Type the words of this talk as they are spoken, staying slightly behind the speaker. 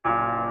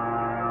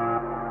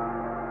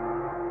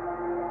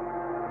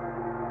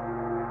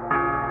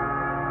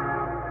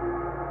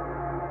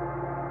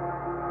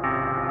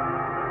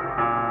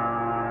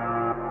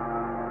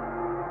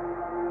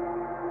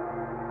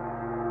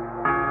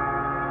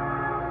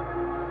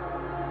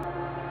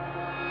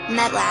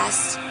Met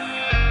last.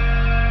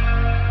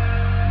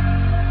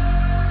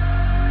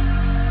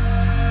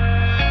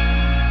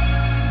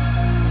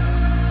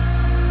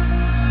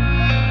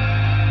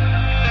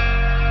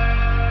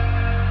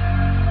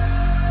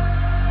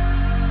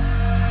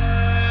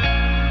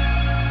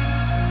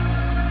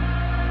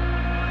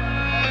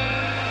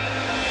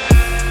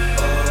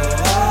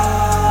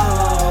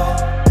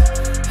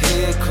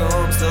 Here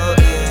comes the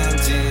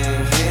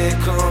ending. Here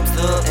comes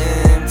the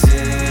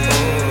ending.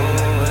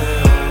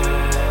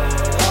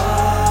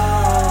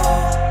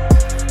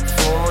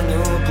 For a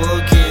new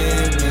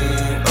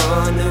beginning,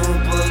 a new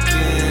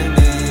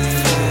beginning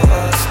for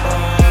us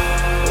all.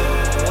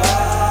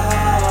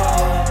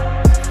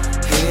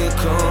 Here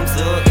comes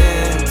the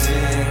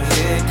ending.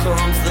 Here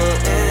comes the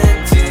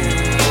ending.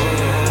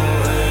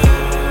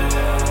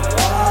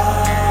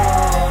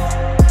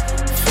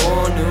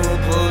 For a new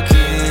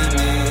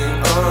beginning,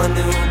 a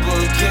new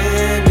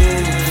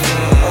beginning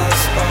for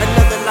us all.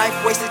 Another life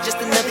wasted, just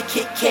another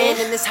kick can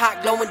in this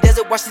hot glowing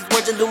desert. Watch these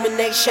words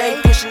illuminate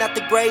shade, pushing out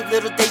the grave.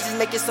 Little daisies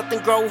making something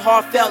grow.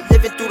 Heartfelt,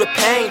 living through the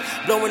pain.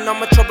 Blowing all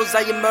my troubles,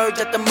 I emerge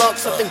at the muck.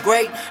 Something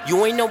great,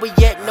 you ain't know it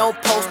yet.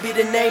 NOpulse be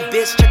the name,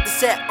 bitch. Check the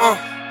set,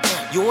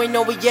 You ain't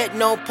know it yet,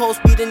 NOpulse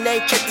be the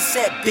name, check the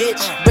set, bitch.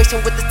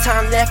 Racing with the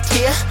time left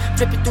here,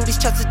 flipping through these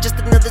charts, just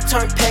another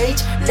turn page.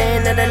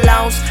 Land of the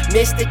lost,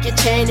 mystic and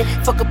chained.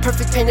 Fuck a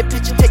perfect painted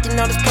picture, taking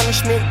all this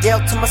punishment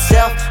dealt to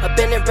myself. A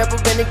bended rebel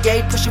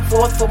renegade, pushing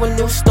forth for a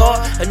new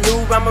start. A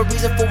new rhyme, a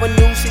reason for a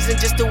new season,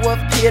 just to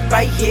appear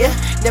right here.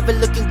 Never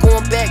looking,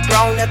 going back,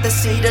 grown at the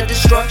seed of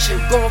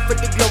destruction. Going for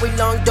the glory,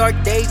 long dark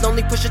days,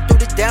 only pushing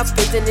through the doubts,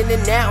 phasing in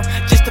and out,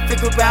 just to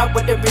figure out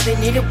what they really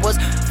needed was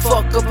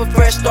fuck up a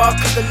fresh start.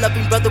 Cause the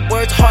loving brother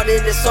words harder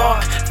than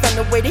art. Found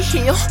a way to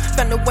heal,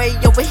 found a way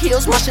over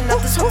heels, washing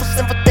out this whole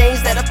simple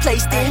things that I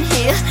placed in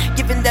here.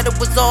 Given that it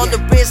was all the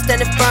risk,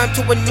 standing firm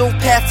to a new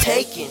path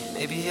taken.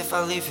 Maybe if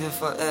I leave here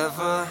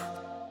forever,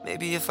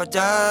 maybe if I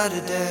die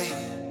today,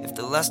 if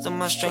the last of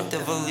my strength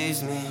ever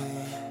leaves me,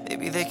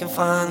 maybe they can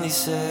finally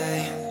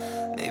say,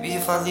 maybe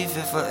if I leave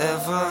here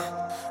forever,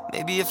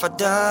 maybe if I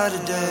die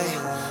today,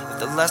 if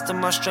the last of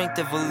my strength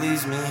ever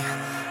leaves me,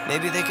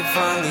 maybe they can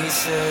finally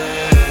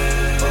say,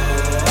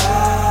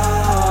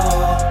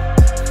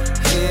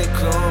 here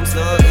comes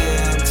the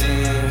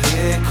ending,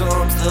 here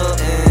comes the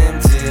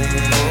ending.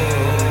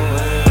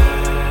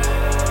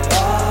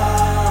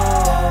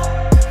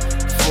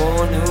 For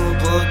a new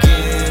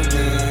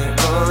beginning,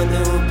 a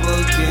new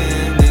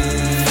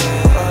beginning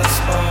for us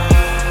all.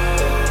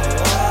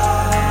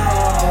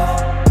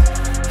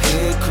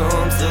 Here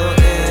comes the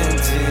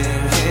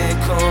ending, here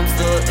comes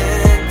the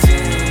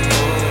ending.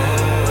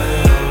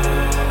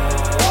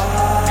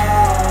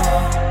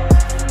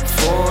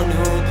 For a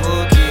new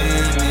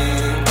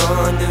beginning, a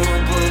new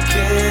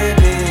beginning.